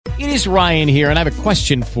It is Ryan here, and I have a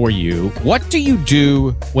question for you. What do you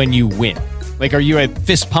do when you win? Like, are you a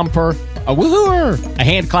fist pumper, a woohooer, a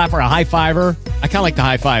hand clapper, a high fiver? I kind of like the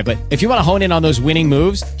high five, but if you want to hone in on those winning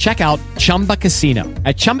moves, check out Chumba Casino.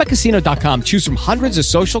 At ChumbaCasino.com, choose from hundreds of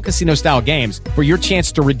social casino-style games for your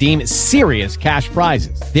chance to redeem serious cash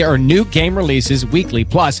prizes. There are new game releases weekly,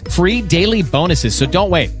 plus free daily bonuses. So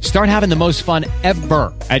don't wait. Start having the most fun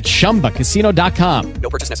ever at ChumbaCasino.com. No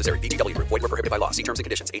purchase necessary. VGW Group. Void where prohibited by law. See terms and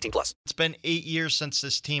conditions. 18+. It's been 8 years since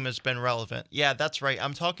this team has been relevant. Yeah, that's right.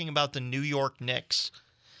 I'm talking about the New York Knicks.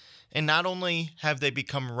 And not only have they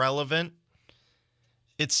become relevant,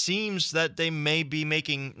 it seems that they may be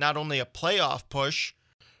making not only a playoff push,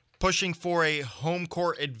 pushing for a home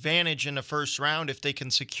court advantage in the first round if they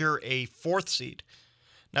can secure a 4th seed.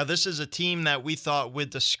 Now, this is a team that we thought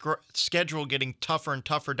with the schedule getting tougher and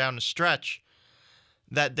tougher down the stretch,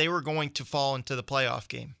 that they were going to fall into the play-in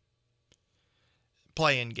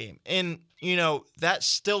game. And, you know, that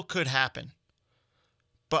still could happen.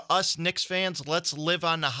 But us Knicks fans, let's live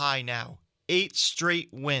on the high now. 8 straight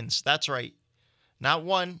wins. That's right. Not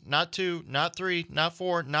 1, not 2, not 3, not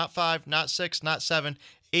 4, not 5, not 6, not 7.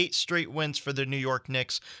 8 straight wins for the New York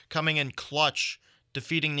Knicks, coming in clutch,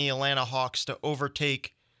 defeating the Atlanta Hawks to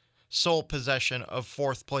overtake sole possession of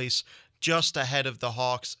 4th place, just ahead of the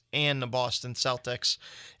Hawks and the Boston Celtics.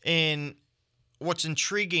 And what's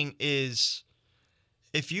intriguing is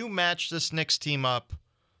if you match this Knicks team up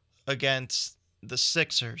against the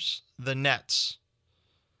Sixers, the Nets,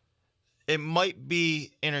 it might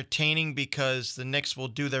be entertaining because the Knicks will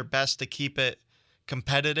do their best to keep it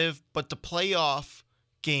competitive, but the playoff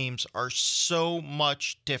games are so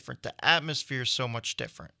much different. The atmosphere is so much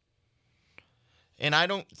different. And I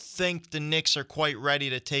don't think the Knicks are quite ready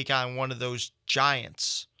to take on one of those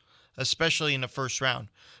giants, especially in the first round.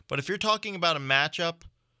 But if you're talking about a matchup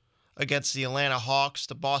against the Atlanta Hawks,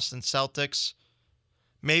 the Boston Celtics,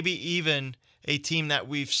 maybe even a team that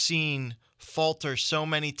we've seen falter so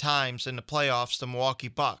many times in the playoffs, the Milwaukee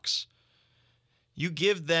Bucks, you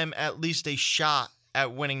give them at least a shot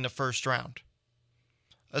at winning the first round,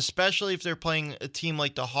 especially if they're playing a team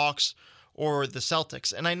like the Hawks or the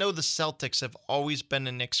Celtics. And I know the Celtics have always been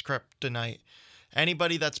a Knicks kryptonite.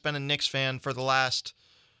 Anybody that's been a Knicks fan for the last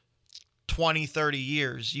 20, 30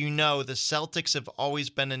 years, you know the Celtics have always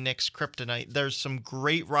been a Knicks kryptonite. There's some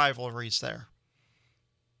great rivalries there.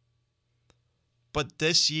 But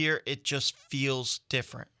this year, it just feels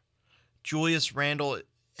different. Julius Randle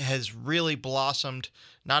has really blossomed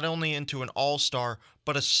not only into an all-star,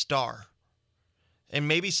 but a star. And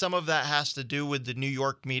maybe some of that has to do with the New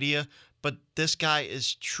York media, but this guy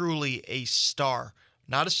is truly a star.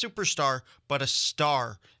 Not a superstar, but a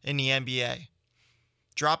star in the NBA.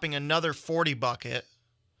 Dropping another 40 bucket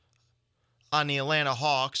on the Atlanta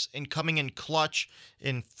Hawks and coming in clutch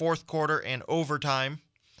in 4th quarter and overtime.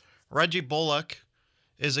 Reggie Bullock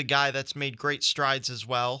is a guy that's made great strides as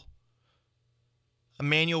well.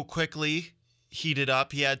 Emmanuel quickly heated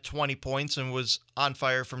up. He had 20 points and was on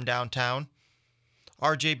fire from downtown.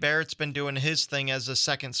 RJ Barrett's been doing his thing as a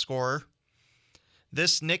second scorer.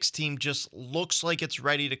 This Knicks team just looks like it's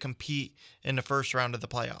ready to compete in the first round of the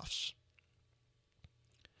playoffs.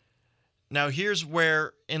 Now here's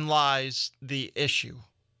wherein lies the issue.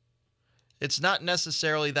 It's not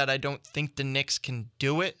necessarily that I don't think the Knicks can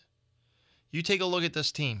do it. You take a look at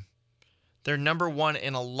this team. They're number 1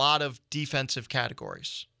 in a lot of defensive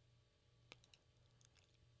categories.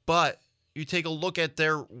 But you take a look at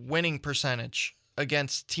their winning percentage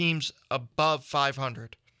against teams above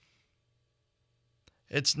 500.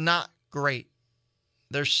 It's not great.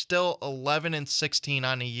 They're still 11-16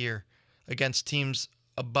 on a year against teams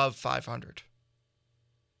above 500.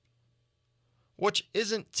 Which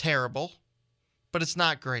isn't terrible, but it's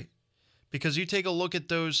not great. Because you take a look at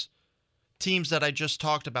those teams that I just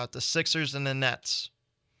talked about, the Sixers and the Nets.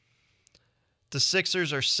 The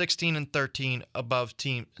Sixers are 16-13 above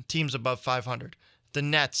teams above 500. The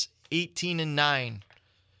Nets 18-9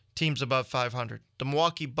 teams above 500. The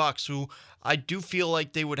Milwaukee Bucks, who I do feel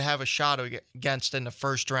like they would have a shot against in the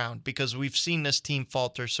first round because we've seen this team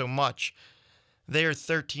falter so much. They are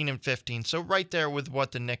 13-15, so right there with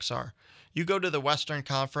what the Knicks are. You go to the Western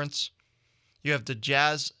Conference, you have the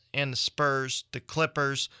Jazz and the Spurs, the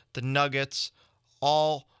Clippers, the Nuggets,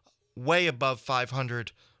 all way above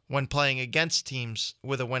 500 when playing against teams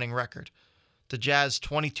with a winning record. The Jazz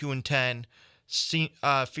 22-10,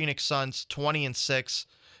 Phoenix Suns 20-6.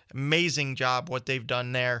 Amazing job what they've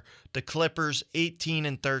done there. The Clippers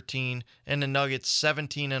 18-13 and the Nuggets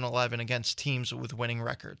 17-11 against teams with winning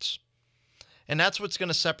records. And that's what's going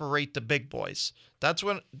to separate the big boys. That's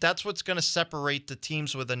what's going to separate the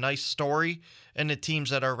teams with a nice story and the teams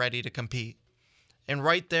that are ready to compete. And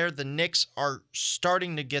right there, the Knicks are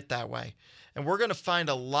starting to get that way. And we're going to find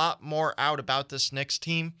a lot more out about this Knicks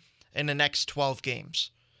team in the next 12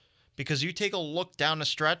 games. Because you take a look down the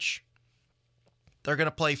stretch, they're going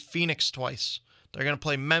to play Phoenix twice. They're going to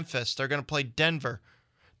play Memphis. They're going to play Denver.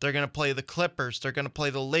 They're going to play the Clippers. They're going to play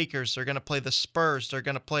the Lakers. They're going to play the Spurs. They're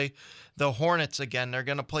going to play the Hornets again. They're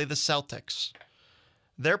going to play the Celtics.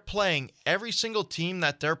 They're playing every single team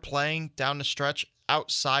that they're playing down the stretch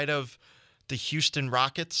outside of the Houston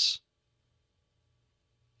Rockets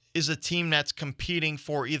is a team that's competing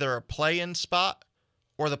for either a play-in spot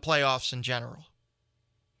or the playoffs in general.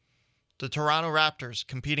 The Toronto Raptors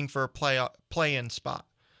competing for a play-in spot.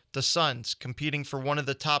 The Suns competing for one of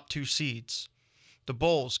the top 2 seeds. The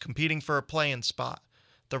Bulls competing for a play-in spot.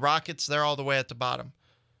 The Rockets, they're all the way at the bottom.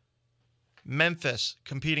 Memphis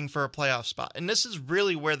competing for a playoff spot. And this is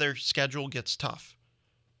really where their schedule gets tough.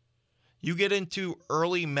 You get into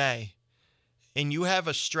early May, and you have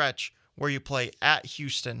a stretch where you play at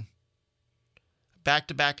Houston,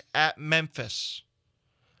 back-to-back at Memphis,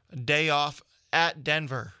 a day off at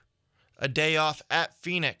Denver, a day off at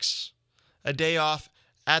Phoenix, a day off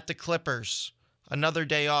at the Clippers, another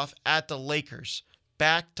day off at the Lakers,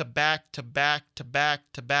 back-to-back to back-to-back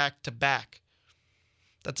to back-to-back.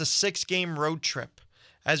 That's a 6-game road trip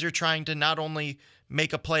as you're trying to not only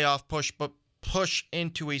make a playoff push, but push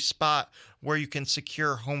into a spot where you can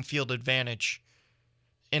secure home field advantage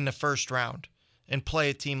in the first round and play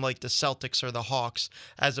a team like the Celtics or the Hawks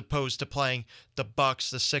as opposed to playing the Bucks,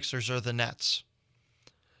 the Sixers, or the Nets.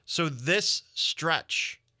 So this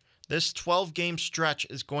stretch, this 12-game stretch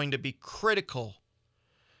is going to be critical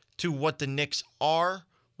to what the Knicks are,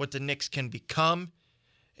 what the Knicks can become,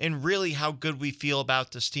 and really how good we feel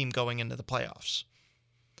about this team going into the playoffs.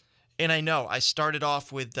 And I know I started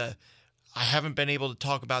off with I haven't been able to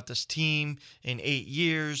talk about this team in 8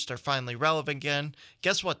 years. They're finally relevant again.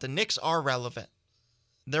 Guess what? The Knicks are relevant.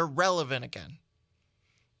 They're relevant again.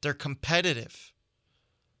 They're competitive.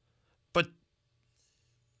 But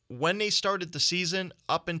when they started the season,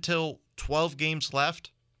 up until 12 games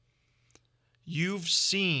left, you've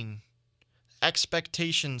seen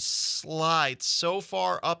expectations slide so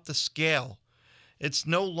far up the scale. It's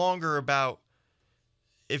no longer about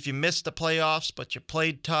if you missed the playoffs, but you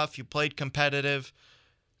played tough, you played competitive,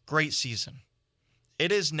 great season. It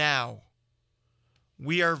is now.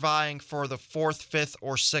 We are vying for the 4th, 5th,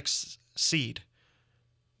 or 6th seed.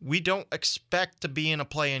 We don't expect to be in a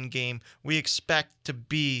play-in game. We expect to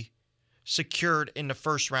be secured in the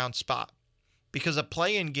first round spot. Because a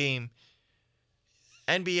play-in game,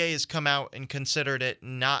 NBA has come out and considered it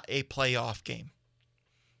not a playoff game.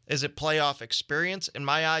 Is it playoff experience? In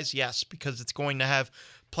my eyes, yes, because it's going to have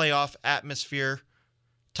playoff atmosphere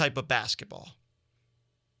type of basketball.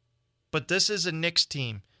 But this is a Knicks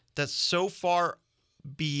team that's so far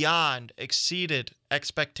beyond exceeded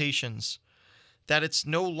expectations that it's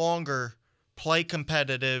no longer play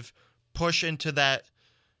competitive, push into that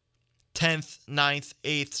 10th, 9th,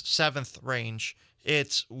 8th, 7th range.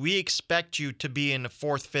 It's we expect you to be in the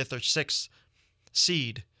 4th, 5th, or 6th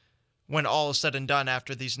seed when all is said and done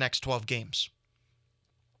after these next 12 games.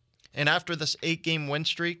 And after this 8-game win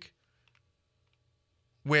streak,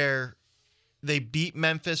 where they beat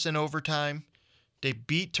Memphis in overtime, they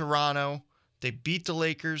beat Toronto, they beat the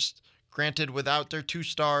Lakers, granted without their 2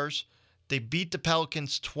 stars, they beat the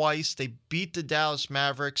Pelicans twice, they beat the Dallas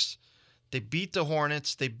Mavericks, they beat the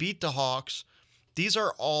Hornets, they beat the Hawks. These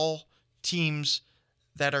are all teams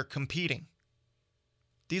that are competing.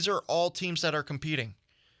 These are all teams that are competing.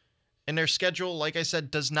 And their schedule, like I said,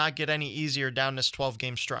 does not get any easier down this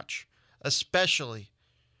 12-game stretch, especially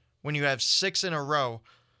when you have 6 in a row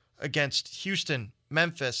against Houston,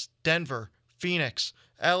 Memphis, Denver, Phoenix,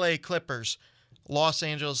 LA Clippers, Los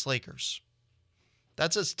Angeles Lakers.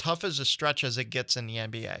 That's as tough as a stretch as it gets in the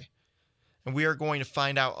NBA. And we are going to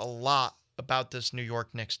find out a lot about this New York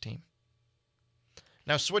Knicks team.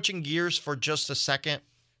 Now, switching gears for just a second,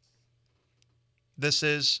 this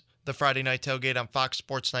is the Friday Night Tailgate on Fox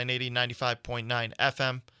Sports 980, 95.9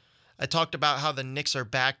 FM. I talked about how the Knicks are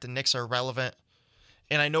back, the Knicks are relevant,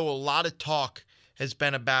 and I know a lot of talk has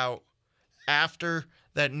been about after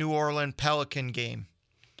that New Orleans Pelican game,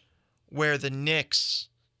 where the Knicks,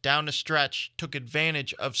 down the stretch, took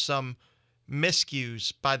advantage of some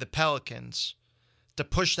miscues by the Pelicans to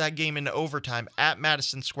push that game into overtime at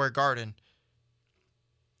Madison Square Garden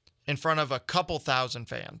in front of a couple thousand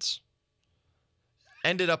fans.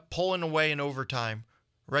 Ended up pulling away in overtime.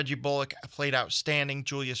 Reggie Bullock played outstanding.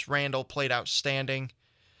 Julius Randle played outstanding.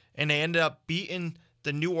 and they ended up beating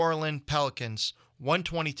the New Orleans Pelicans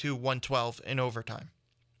 122-112 in overtime.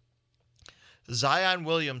 Zion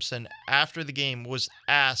Williamson, after the game, was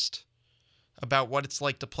asked about what it's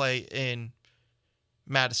like to play in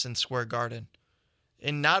Madison Square Garden.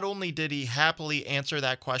 And not only did he happily answer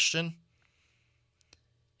that question,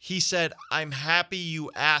 he said, "I'm happy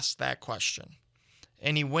you asked that question."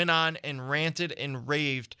 And he went on and ranted and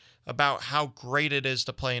raved about how great it is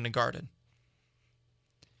to play in the Garden.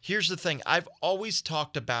 Here's the thing. I've always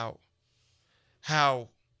talked about how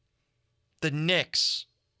the Knicks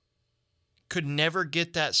could never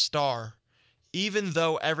get that star, even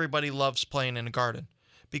though everybody loves playing in the Garden,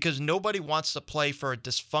 because nobody wants to play for a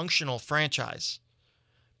dysfunctional franchise.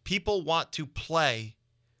 People want to play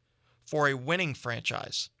for a winning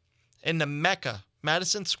franchise. And the Mecca,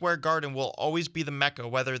 Madison Square Garden, will always be the Mecca,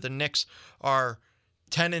 whether the Knicks are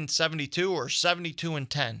 10-72 or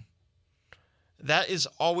 72-10. That is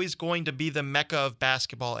always going to be the Mecca of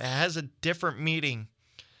basketball. It has a different meaning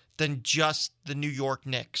than just the New York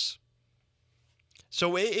Knicks.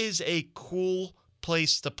 So it is a cool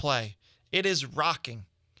place to play. It is rocking.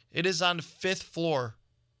 It is on the 5th floor.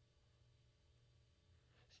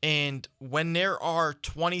 And when there are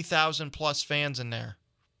 20,000 plus fans in there,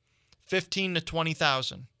 15 to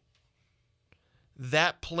 20,000,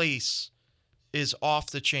 that place is off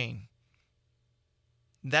the chain.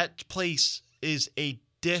 That place is a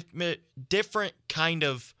different kind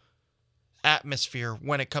of atmosphere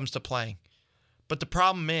when it comes to playing. But the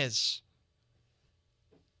problem is,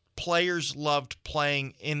 players loved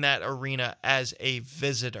playing in that arena as a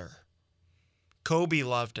visitor. Kobe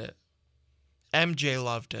loved it. MJ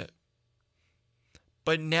loved it.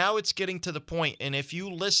 But now it's getting to the point, and if you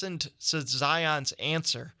listened to Zion's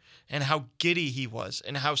answer and how giddy he was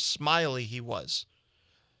and how smiley he was,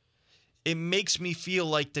 it makes me feel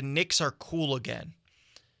like the Knicks are cool again.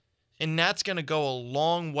 And that's going to go a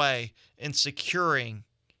long way in securing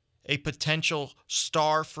a potential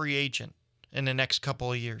star free agent in the next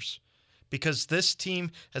couple of years. Because this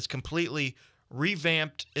team has completely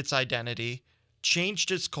revamped its identity,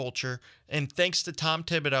 changed its culture, and thanks to Tom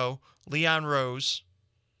Thibodeau, Leon Rose,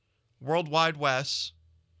 Worldwide Wes,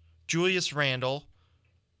 Julius Randle,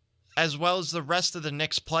 as well as the rest of the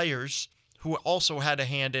Knicks players who also had a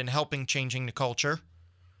hand in helping changing the culture,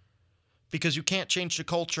 because you can't change the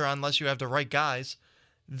culture unless you have the right guys.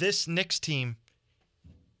 This Knicks team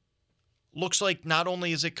looks like not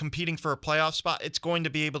only is it competing for a playoff spot, it's going to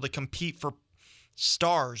be able to compete for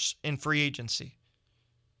stars in free agency.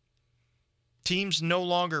 Players no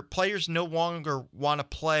longer want to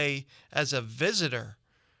play as a visitor,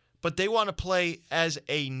 but they want to play as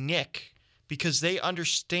a Knick because they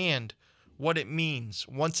understand what it means.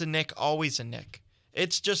 Once a Knick, always a Knick.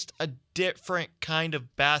 It's just a different kind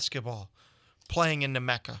of basketball playing in the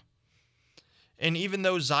Mecca. And even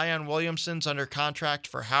though Zion Williamson's under contract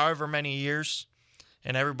for however many years,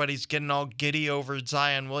 and everybody's getting all giddy over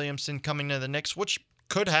Zion Williamson coming to the Knicks, which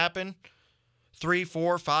could happen 3,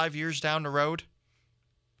 4, 5 years down the road,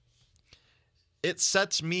 it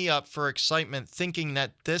sets me up for excitement thinking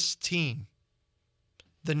that this team,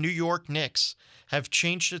 the New York Knicks, have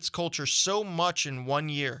changed its culture so much in 1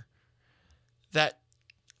 year that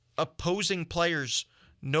opposing players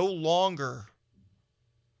no longer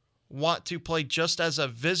want to play just as a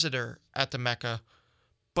visitor at the Mecca,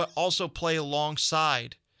 but also play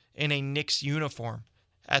alongside in a Knicks uniform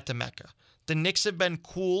at the Mecca. The Knicks have been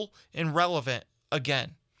cool and relevant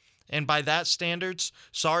again. And by that standards,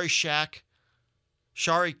 sorry Shaq,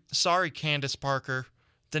 sorry Candace Parker,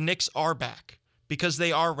 the Knicks are back because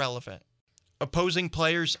they are relevant. Opposing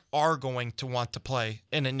players are going to want to play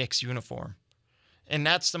in a Knicks uniform. And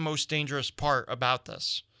that's the most dangerous part about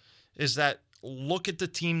this, is that look at the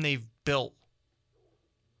team they've built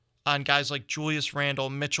on guys like Julius Randle,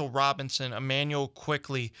 Mitchell Robinson, Emmanuel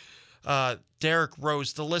Quickley, Derrick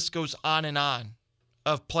Rose. The list goes on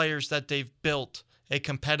of players that they've built a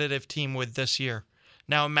competitive team with this year.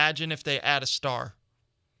 Now imagine if they add a star.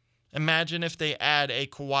 Imagine if they add a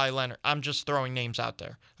Kawhi Leonard. I'm just throwing names out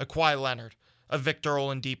there. A Kawhi Leonard, a Victor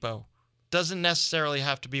Oladipo. Doesn't necessarily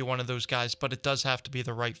have to be one of those guys, but it does have to be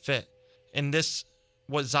the right fit. And this,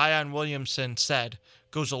 what Zion Williamson said,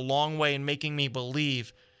 goes a long way in making me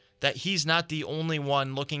believe that he's not the only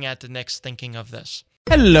one looking at the Knicks thinking of this.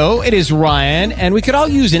 Hello, it is Ryan, and we could all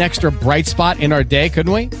use an extra bright spot in our day,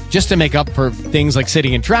 couldn't we? Just to make up for things like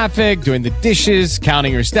sitting in traffic, doing the dishes,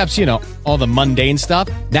 counting your steps, all the mundane stuff.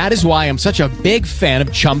 That is why I'm such a big fan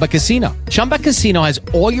of Chumba Casino. Chumba Casino has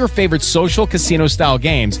all your favorite social casino-style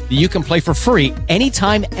games that you can play for free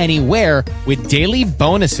anytime, anywhere with daily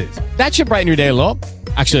bonuses. That should brighten your day a little.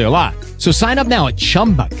 Actually, a lot. So sign up now at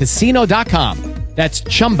ChumbaCasino.com. That's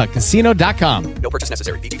ChumbaCasino.com. No purchase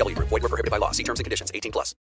necessary. VGW Group. Void where prohibited by law. See terms and conditions. 18+.